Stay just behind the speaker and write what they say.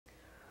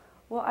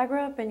Well, I grew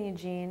up in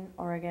Eugene,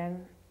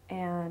 Oregon,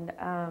 and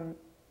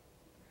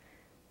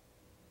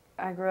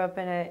I grew up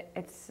in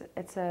it's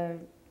a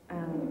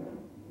kind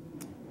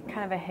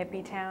of a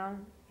hippie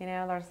town. You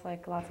know, there's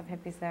like lots of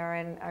hippies there,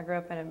 and I grew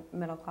up in a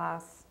middle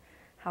class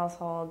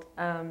household,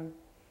 and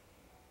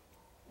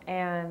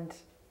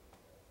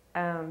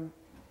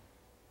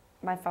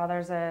my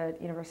father's a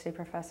university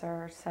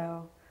professor,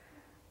 so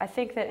I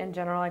think that in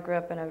general I grew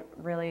up in a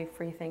really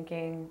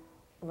free-thinking,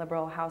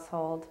 liberal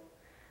household.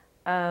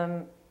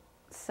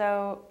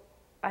 So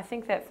I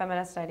think that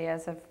feminist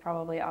ideas have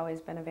probably always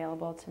been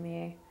available to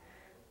me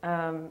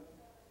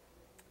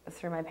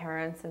through my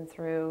parents and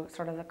through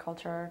sort of the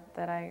culture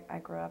that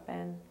I grew up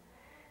in.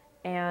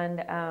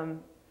 And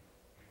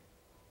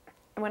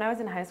when I was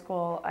in high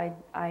school, I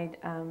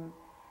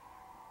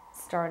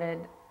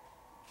started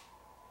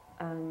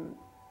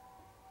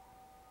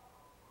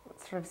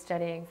sort of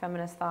studying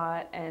feminist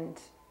thought and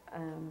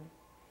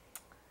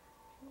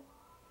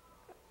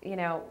you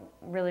know,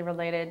 really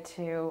related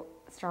to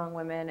strong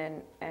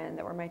women and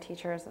that were my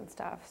teachers and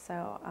stuff.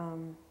 So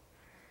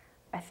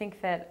I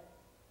think that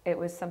it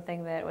was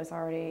something that was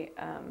already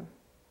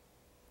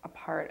a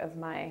part of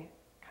my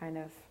kind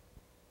of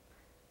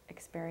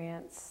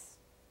experience,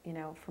 you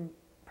know, from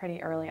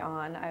pretty early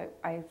on.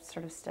 I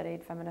sort of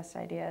studied feminist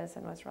ideas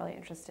and was really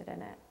interested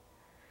in it.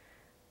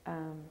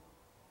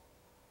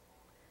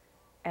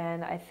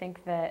 And I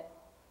think that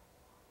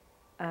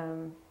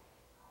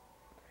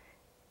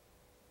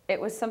it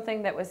was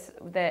something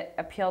that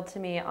appealed to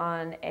me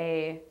on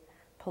a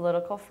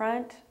political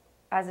front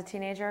as a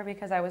teenager,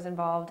 because I was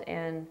involved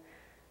in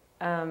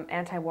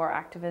anti-war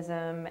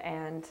activism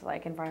and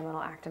like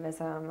environmental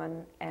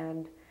activism,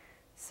 and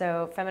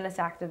so feminist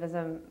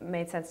activism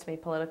made sense to me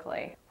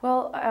politically.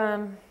 Well,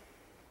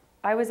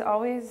 I was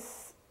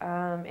always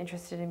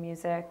interested in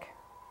music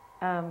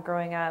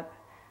growing up.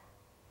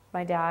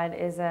 My dad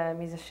is a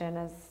musician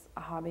as a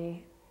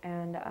hobby,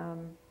 and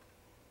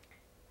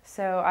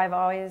so I've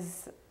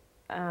always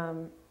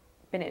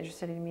been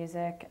interested in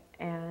music,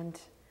 and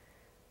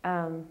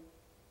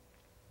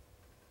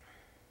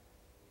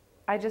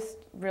I just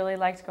really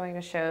liked going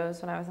to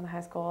shows when I was in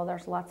high school.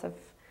 There's lots of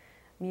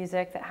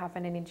music that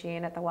happened in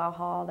Eugene at the Wow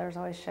Hall. There's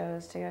always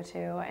shows to go to,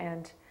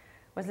 and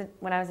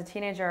when I was a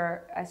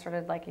teenager, I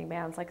started liking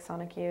bands like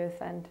Sonic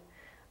Youth and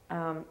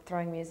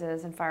Throwing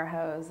Muses and Fire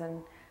Hose,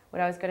 and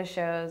would always go to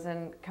shows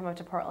and come up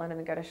to Portland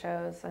and go to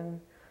shows. And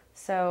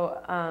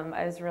so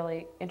I was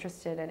really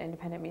interested in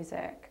independent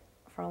music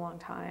for a long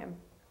time.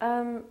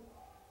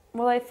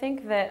 Well, I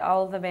think that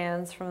all of the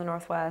bands from the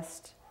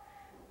Northwest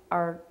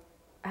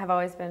have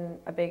always been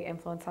a big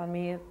influence on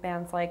me.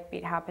 Bands like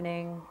Beat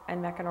Happening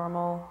and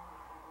Mechanormal,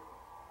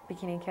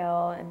 Bikini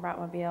Kill and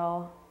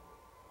Bratmobile.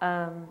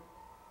 I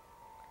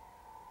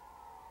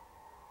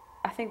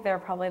think they're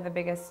probably the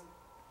biggest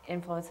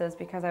influences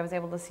because I was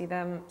able to see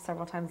them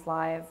several times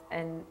live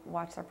and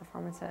watch their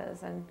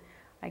performances, and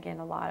I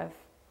gained a lot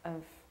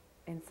of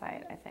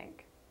insight, I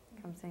think,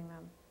 from seeing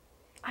them.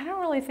 I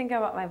don't really think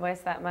about my voice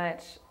that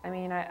much. I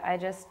mean, I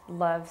just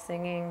love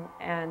singing,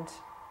 and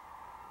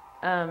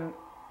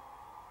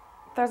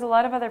there's a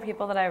lot of other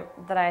people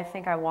that I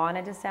think I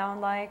wanted to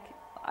sound like.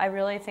 I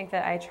really think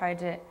that I tried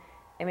to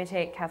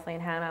imitate Kathleen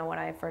Hanna when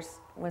I first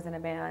was in a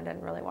band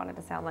and really wanted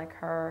to sound like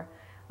her.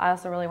 I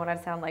also really wanted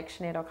to sound like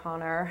Sinead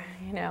O'Connor,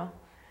 you know.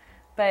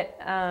 But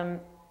I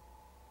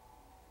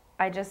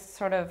just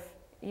sort of,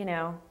 you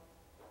know,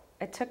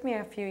 it took me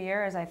a few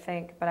years, I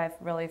think, but I've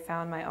really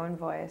found my own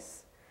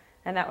voice.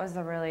 And that was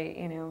a really,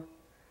 you know,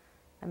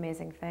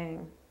 amazing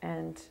thing.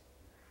 And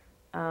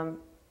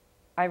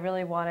I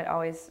really wanted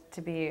always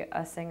to be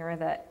a singer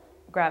that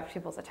grabbed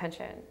people's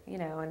attention, you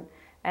know,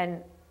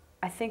 and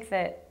I think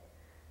that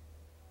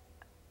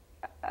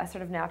I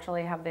sort of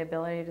naturally have the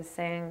ability to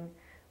sing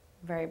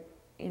very,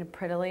 you know,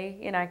 prettily.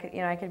 You know,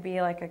 I could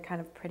be like a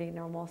kind of pretty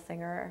normal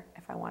singer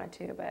if I wanted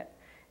to, but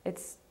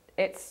it's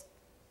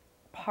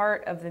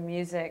part of the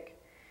music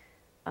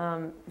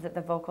that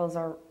the vocals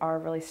are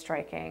really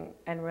striking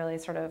and really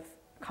sort of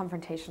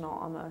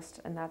confrontational almost,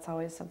 and that's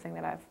always something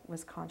that I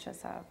was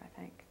conscious of, I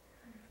think.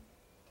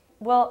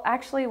 Well,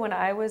 actually, when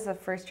I was a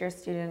first-year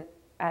student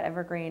at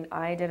Evergreen,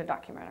 I did a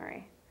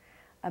documentary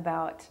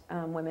about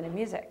women in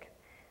music,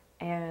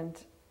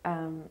 and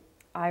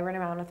I ran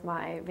around with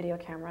my video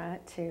camera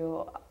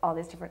to all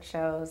these different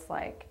shows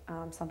like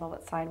Sun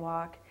Velvet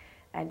Sidewalk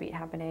and Beat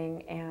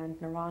Happening and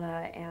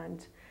Nirvana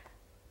and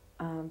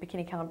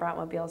Bikini Kill and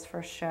Bratmobile's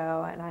first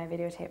show, and I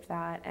videotaped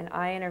that, and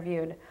I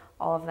interviewed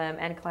all of them,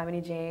 and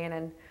Calamity Jane,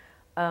 and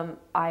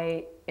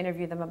I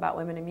interviewed them about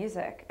women in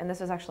music, and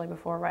this was actually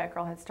before Riot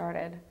Grrrl had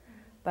started,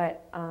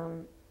 but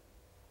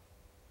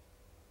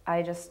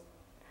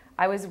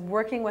I was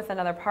working with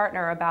another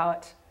partner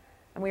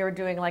and we were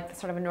doing like the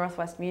sort of a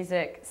Northwest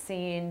music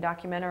scene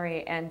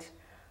documentary, and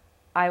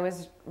I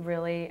was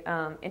really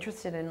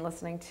interested in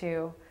listening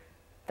to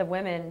the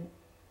women,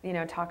 you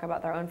know, talk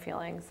about their own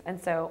feelings, and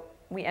so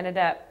we ended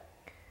up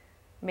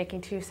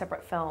making two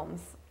separate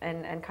films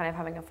and kind of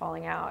having a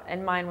falling out.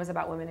 And mine was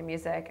about women in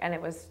music, and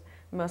it was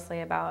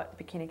mostly about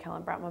Bikini Kill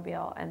and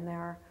Bratmobile and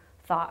their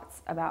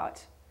thoughts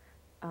about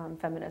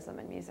feminism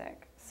in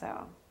music.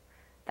 So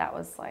that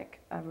was like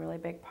a really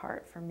big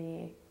part for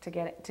me to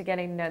getting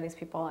to know these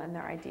people and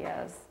their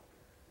ideas.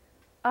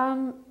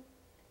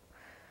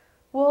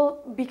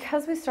 Well,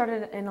 because we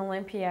started in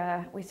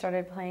Olympia, we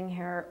started playing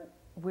here.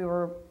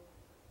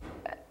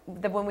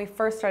 When we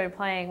first started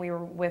playing, we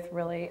were with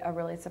a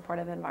really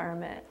supportive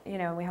environment. You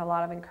know, we had a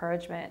lot of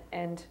encouragement,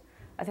 and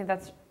I think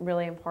that's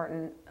really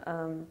important.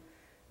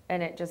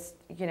 And it just,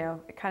 you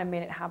know, it kind of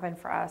made it happen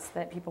for us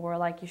that people were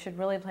like, you should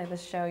really play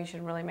this show, you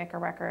should really make a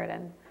record.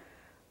 And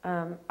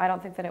I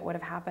don't think that it would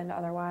have happened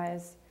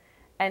otherwise.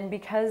 And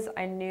because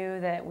I knew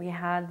that we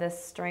had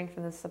this strength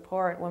and this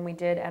support when we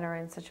did enter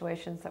in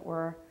situations that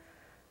were,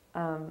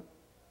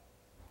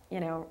 you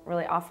know,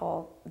 really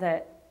awful,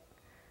 that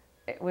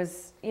it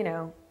was, you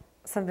know,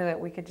 something that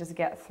we could just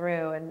get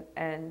through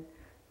and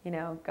you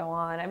know, go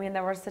on. I mean,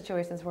 there were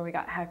situations where we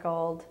got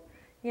heckled,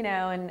 you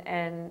know,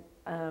 and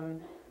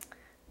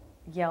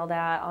yelled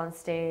at on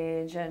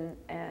stage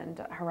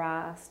and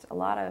harassed, a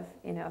lot of,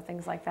 you know,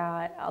 things like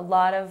that. A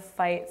lot of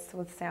fights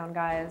with sound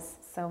guys,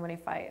 so many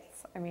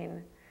fights. I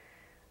mean,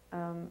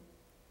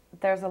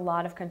 there's a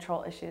lot of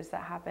control issues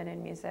that happen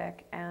in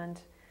music, and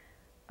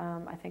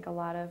I think a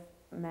lot of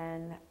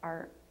men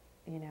are,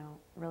 you know,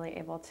 really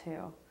able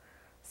to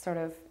sort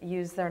of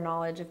use their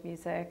knowledge of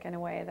music in a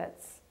way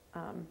that's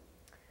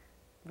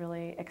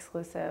really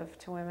exclusive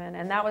to women.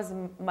 And that was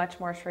much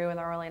more true in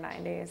the early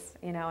 90s,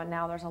 you know, and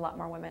now there's a lot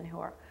more women who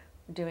are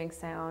doing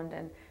sound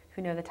and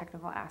who know the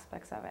technical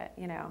aspects of it,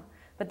 you know.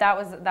 But that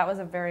was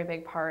a very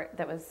big part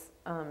that was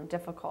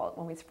difficult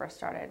when we first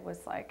started,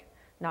 was like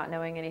not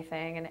knowing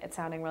anything and it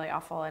sounding really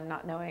awful and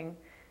not knowing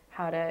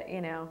how to,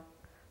 you know,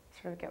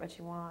 sort of get what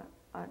you want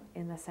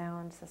in the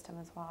sound system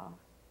as well.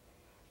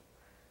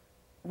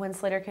 When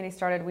Sleater-Kinney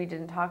started, we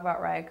didn't talk about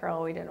Riot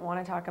Grrrl. We didn't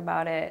want to talk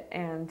about it,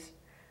 and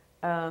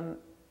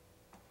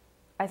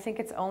I think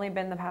it's only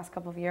been the past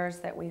couple of years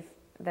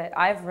that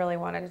I've really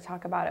wanted to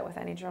talk about it with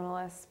any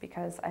journalists,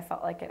 because I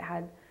felt like it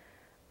had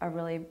a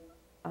really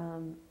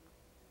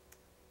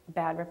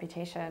bad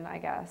reputation, I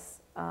guess,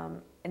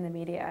 in the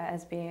media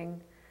as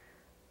being,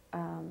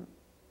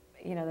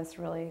 you know, this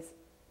really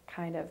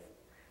kind of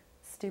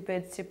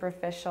stupid,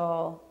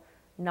 superficial,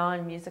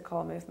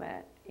 non-musical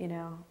movement, you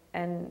know,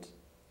 and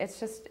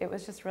it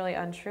was just really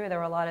untrue. There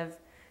were a lot of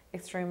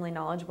extremely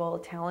knowledgeable,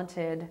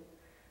 talented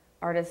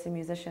artists and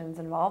musicians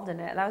involved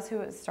in it. And that was who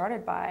it was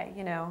started by,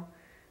 you know,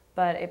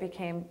 but it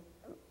became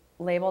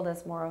labeled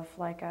as more of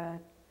like a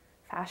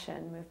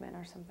fashion movement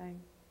or something.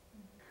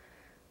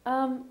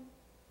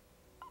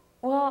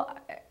 Well,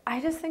 I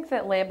just think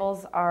that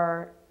labels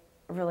are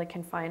really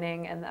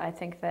confining, and I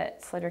think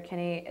that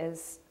Sleater-Kinney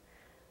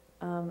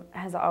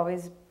has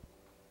always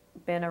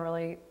been a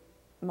really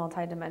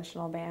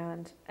multi-dimensional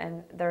band,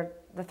 and the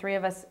three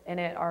of us in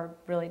it are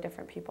really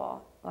different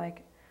people.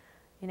 Like,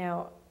 you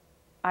know,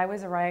 I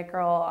was a Riot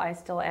Grrrl, I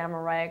still am a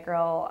Riot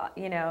Grrrl,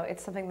 you know,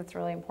 it's something that's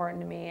really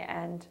important to me,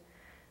 and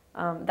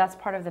that's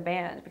part of the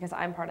band because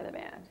I'm part of the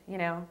band, you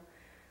know.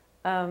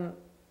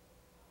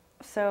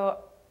 So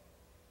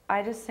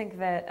I just think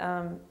that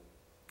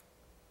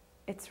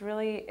it's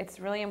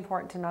really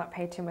important to not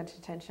pay too much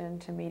attention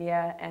to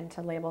media and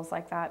to labels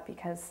like that,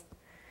 because,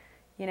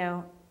 you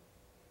know,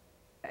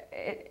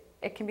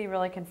 it can be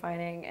really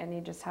confining, and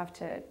you just have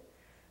to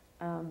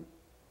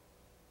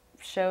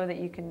show that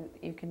you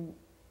can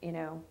you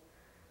know,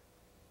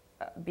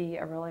 be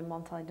a really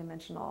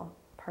multi-dimensional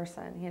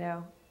person, you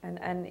know,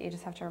 and you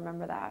just have to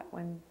remember that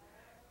when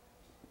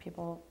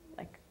people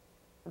like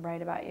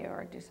write about you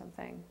or do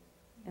something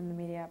in the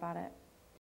media about it.